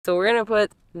So we're gonna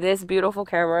put this beautiful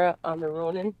camera on the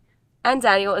Ronin, and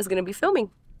Daniel is gonna be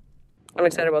filming. I'm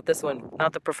excited about this one,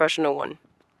 not the professional one.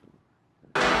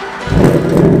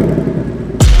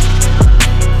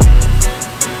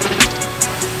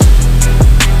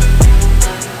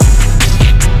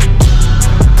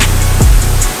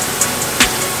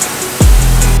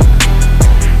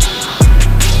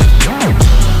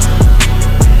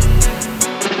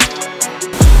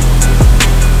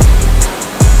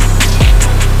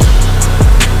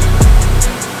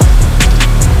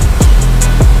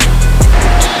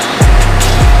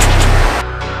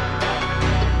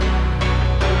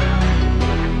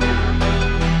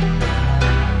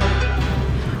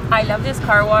 I love this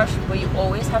car wash, but you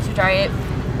always have to dry it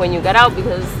when you get out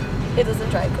because it doesn't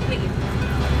dry completely.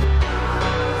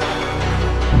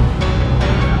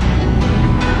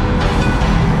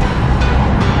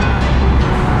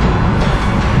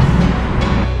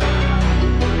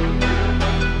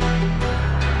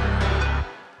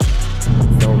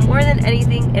 So more than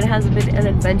anything, it has been an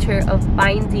adventure of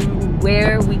finding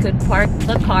where we could park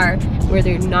the car where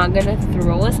they're not gonna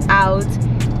throw us out.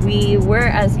 We were,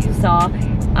 as you saw,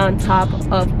 on top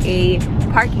of a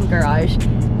parking garage,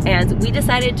 and we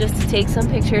decided just to take some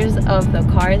pictures of the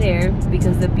car there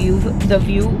because the view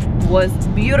was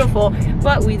beautiful,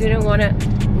 but we didn't want to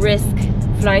risk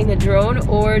flying the drone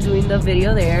or doing the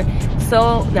video there.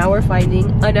 So now we're finding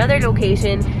another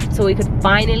location so we could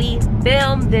finally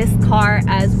film this car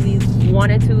as we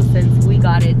wanted to since we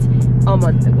got it a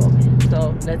month ago.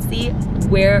 So let's see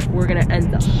where we're gonna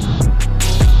end up.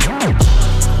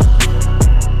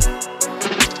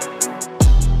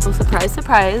 So surprise,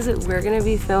 surprise, we're gonna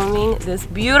be filming this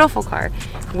beautiful car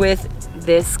with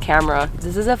this camera.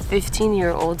 This is a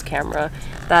 15-year-old camera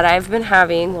that I've been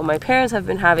having, well, my parents have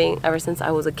been having ever since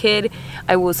I was a kid.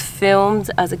 I was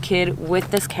filmed as a kid with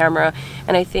this camera,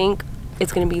 and I think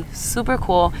it's gonna be super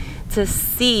cool to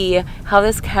see how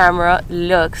this camera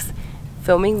looks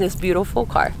filming this beautiful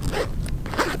car.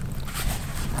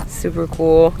 Super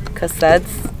cool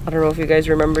cassettes. I don't know if you guys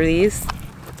remember these.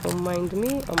 Don't mind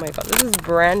me. Oh my god, this is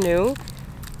brand new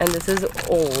and this is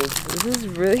old. This is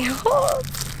really old.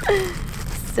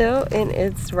 Still in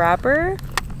its wrapper.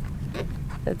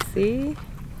 Let's see.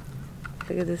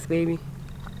 Look at this baby.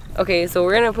 Okay, so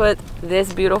we're gonna put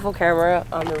this beautiful camera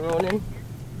on the Ronin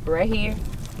right here,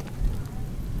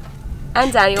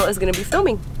 and Daniel is gonna be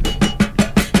filming.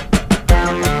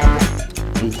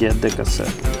 Get the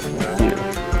cassette here.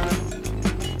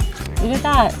 Look at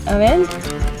that. Amen.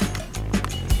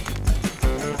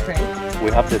 We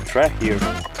have the track here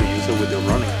to use it with the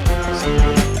running.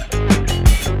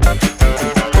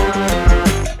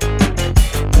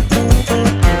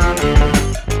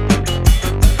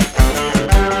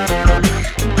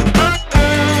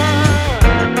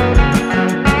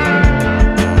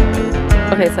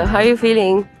 Okay, so how are you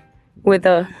feeling with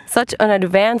such an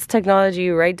advanced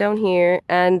technology right down here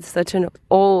and such an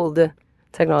old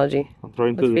technology? I'm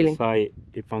trying to decide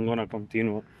if I'm gonna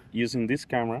continue using this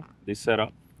camera, this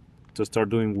setup, to start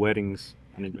doing weddings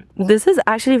and events. This is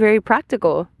actually very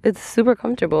practical. It's super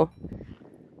comfortable.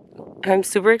 I'm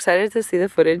super excited to see the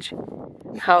footage,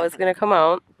 how it's gonna come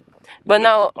out. But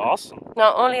now, awesome.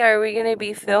 Not only are we gonna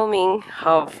be filming,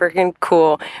 how freaking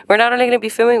cool. We're not only gonna be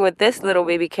filming with this little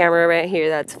baby camera right here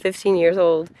that's 15 years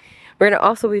old. We're gonna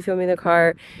also be filming the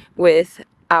car with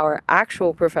our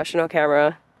actual professional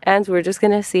camera. And we're just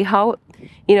gonna see how,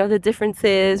 you know, the difference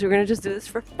is. We're gonna just do this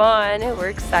for fun and we're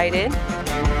excited.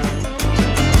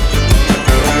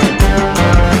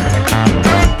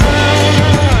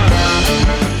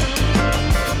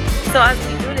 So as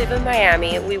we do live in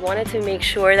Miami, we wanted to make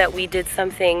sure that we did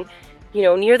something, you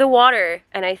know, near the water.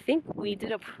 And I think we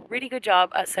did a pretty good job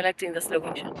at selecting this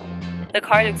location. The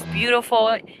car looks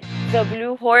beautiful. The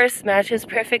blue horse matches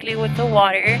perfectly with the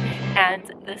water and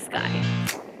the sky.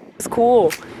 It's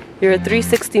cool. You're a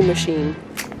 360 machine.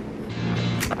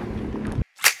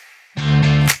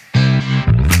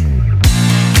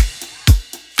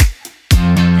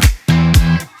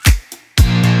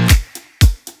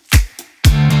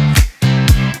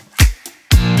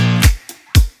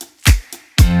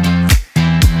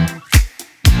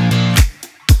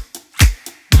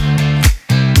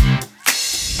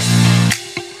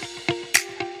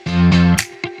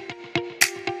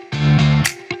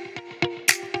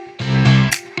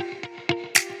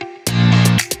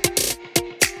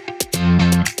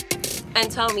 And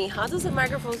tell me, how does the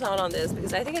microphone sound on this?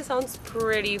 Because I think it sounds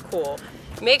pretty cool.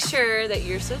 Make sure that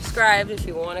you're subscribed if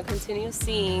you want to continue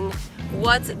seeing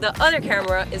what the other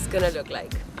camera is gonna look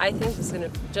like. I think this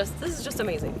is just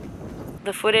amazing.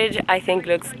 The footage I think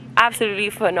looks absolutely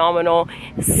phenomenal,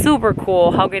 super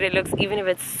cool how good it looks even if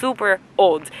it's super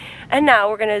old. And now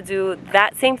we're gonna do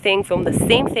that same thing, film the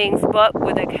same things but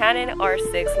with a Canon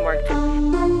R6 Mark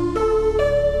II.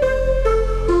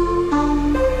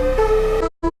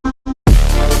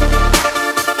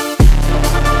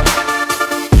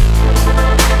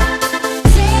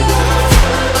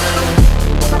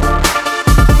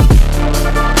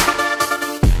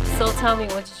 Tell me,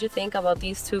 what did you think about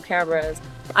these two cameras?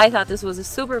 I thought this was a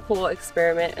super cool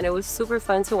experiment and it was super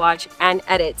fun to watch and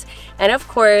edit. And of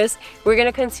course, we're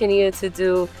gonna continue to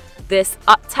do this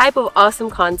type of awesome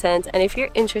content. And if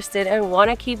you're interested and want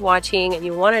to keep watching and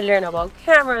you want to learn about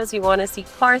cameras, you want to see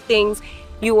car things,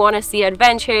 you want to see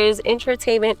adventures,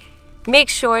 entertainment, make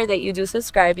sure that you do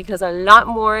subscribe because a lot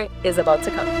more is about to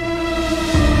come.